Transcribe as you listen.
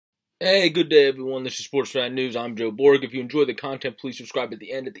Hey, good day everyone, this is Sports Fan News, I'm Joe Borg. If you enjoy the content, please subscribe at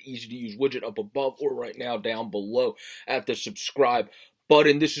the end at the easy-to-use widget up above or right now down below at the subscribe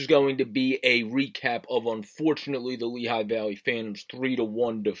button. This is going to be a recap of, unfortunately, the Lehigh Valley Phantoms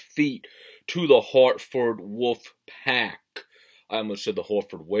 3-1 defeat to the Hartford WolfPack. I almost said the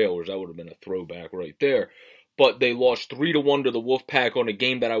Hartford Whalers, that would have been a throwback right there. But they lost 3-1 to the Wolfpack on a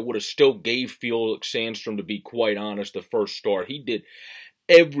game that I would have still gave Felix Sandstrom, to be quite honest, the first start. He did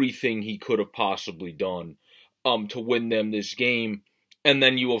everything he could have possibly done to win them this game. And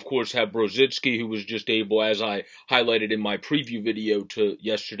then you, of course, have Brzezinski, who was just able, as I highlighted in my preview video to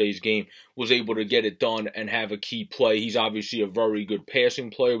yesterday's game, was able to get it done and have a key play. He's obviously a very good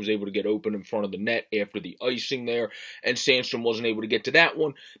passing player, was able to get open in front of the net after the icing there, and Sandstrom wasn't able to get to that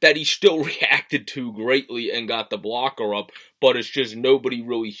one, that he still reacted to greatly and got the blocker up, but it's just nobody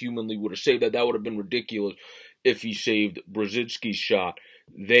really humanly would have saved that. That would have been ridiculous if he saved Brzezinski's shot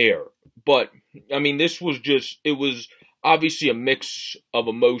there. But, I mean, this was just, it was obviously a mix of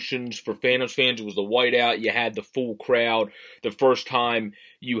emotions for Phantoms fans. It was the whiteout. You had the full crowd. The first time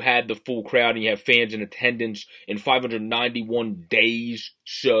you had the full crowd and you have fans in attendance in 591 days,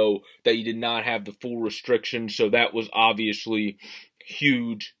 so that you did not have the full restriction. So that was obviously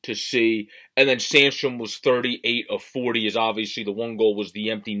huge to see. And then Sandstrom was 38 of 40, as obviously the one goal was the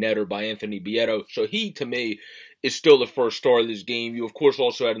empty netter by Anthony Bieto. So he, to me, is still the first star of this game. You, of course,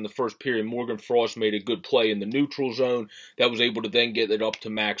 also had in the first period, Morgan Frost made a good play in the neutral zone that was able to then get it up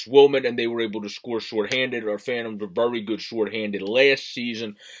to Max Willman, and they were able to score shorthanded. Our Phantoms were very good shorthanded last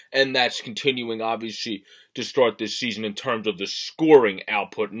season, and that's continuing, obviously, to start this season in terms of the scoring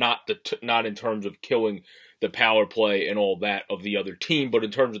output, not in terms of killing the power play and all that of the other team, but in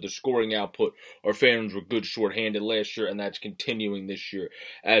terms of the scoring output, our Phantoms were good shorthanded last year, and that's continuing this year,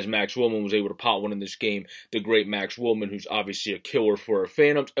 as Max Willman was able to pot one in this game. The great Max Willman, who's obviously a killer for our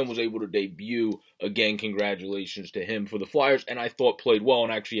Phantoms, and was able to debut. Again, congratulations to him for the Flyers, and I thought played well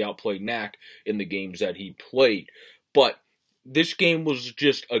and actually outplayed Knack in the games that he played. But this game was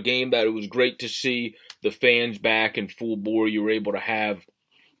just a game that it was great to see the fans back in full bore. You were able to have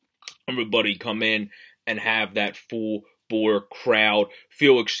everybody come in and have that full bore crowd.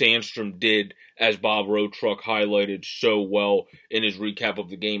 Felix Sandstrom did, as Bob Rotruck highlighted so well in his recap of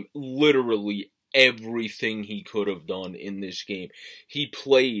the game, literally everything he could have done in this game. He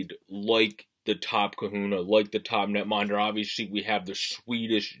played like the top kahuna, like the top netminder. Obviously, we have the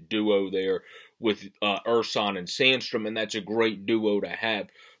Swedish duo there with Ersson and Sandstrom, and that's a great duo to have.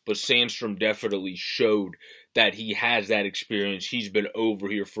 But Sandstrom definitely showed that he has that experience. He's been over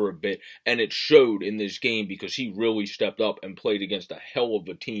here for a bit, and it showed in this game because he really stepped up and played against a hell of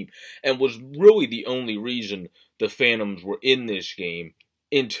a team and was really the only reason the Phantoms were in this game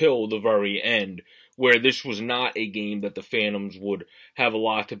until the very end, where this was not a game that the Phantoms would have a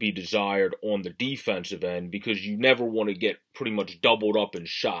lot to be desired on the defensive end, because you never want to get pretty much doubled up in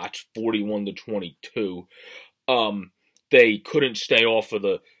shots, 41-22. They couldn't stay off of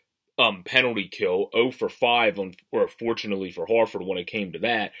the penalty kill, 0 for 5, or fortunately for Hartford when it came to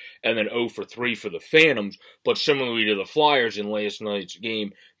that, and then 0 for 3 for the Phantoms. But similarly to the Flyers in last night's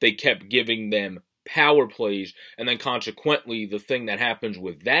game, they kept giving them power plays, and then consequently the thing that happens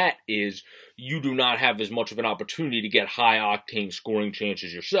with that is you do not have as much of an opportunity to get high-octane scoring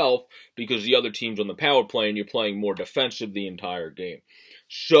chances yourself, because the other team's on the power play and you're playing more defensive the entire game.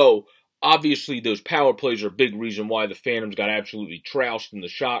 So obviously, those power plays are a big reason why the Phantoms got absolutely trounced in the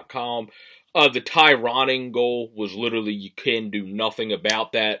shot column. The Tyroning goal was literally, you can do nothing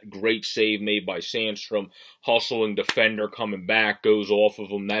about that. Great save made by Sandstrom. Hustling defender coming back, goes off of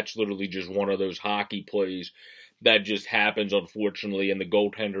him. That's literally just one of those hockey plays that just happens, unfortunately, and the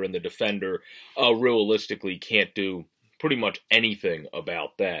goaltender and the defender realistically can't do pretty much anything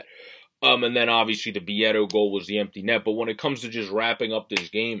about that. And then, obviously, the Bieto goal was the empty net. But when it comes to just wrapping up this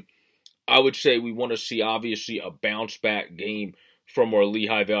game, I would say we want to see, obviously, a bounce-back game from our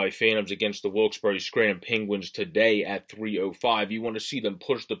Lehigh Valley Phantoms against the Wilkes-Barre Scranton Penguins today at 3:05. You want to see them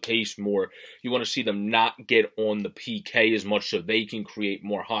push the pace more. You want to see them not get on the PK as much so they can create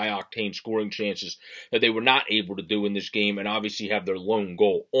more high-octane scoring chances that they were not able to do in this game, and obviously have their lone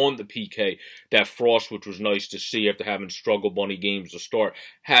goal on the PK. That Frost, which was nice to see after having struggle bunny games to start,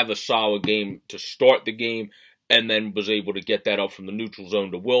 have a solid game to start the game, and then was able to get that up from the neutral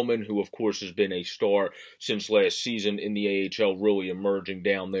zone to Willman, who, of course, has been a star since last season in the AHL, really emerging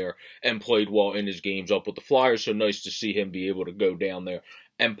down there and played well in his games up with the Flyers. So nice to see him be able to go down there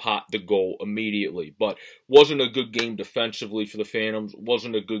and pot the goal immediately. But wasn't a good game defensively for the Phantoms.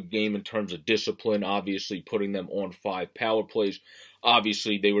 Wasn't a good game in terms of discipline, obviously putting them on 5 power plays.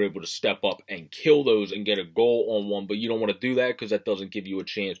 Obviously, they were able to step up and kill those and get a goal on one, but you don't want to do that because that doesn't give you a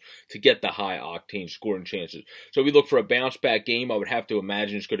chance to get the high-octane scoring chances. So we look for a bounce-back game. I would have to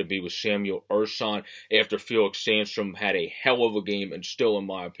imagine it's going to be with Samuel Ersan after Felix Sandstrom had a hell of a game and still, in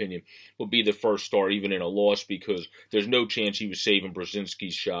my opinion, will be the first star even in a loss because there's no chance he was saving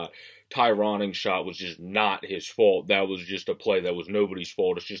Brzezinski's shot. Tyroning's shot was just not his fault. That was just a play that was nobody's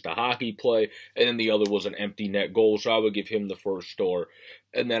fault. It's just a hockey play, and then the other was an empty net goal, so I would give him the first star,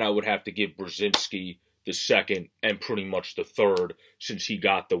 and then I would have to give Brzezinski the second and pretty much the third since he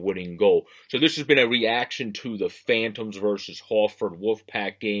got the winning goal. So this has been a reaction to the Phantoms versus Hartford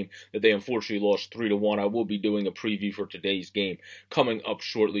WolfPack game that they unfortunately lost 3-1. I will be doing a preview for today's game coming up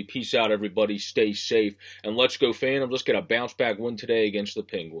shortly. Peace out, everybody. Stay safe, and let's go Phantoms. Let's get a bounce-back win today against the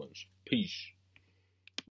Penguins. Peace.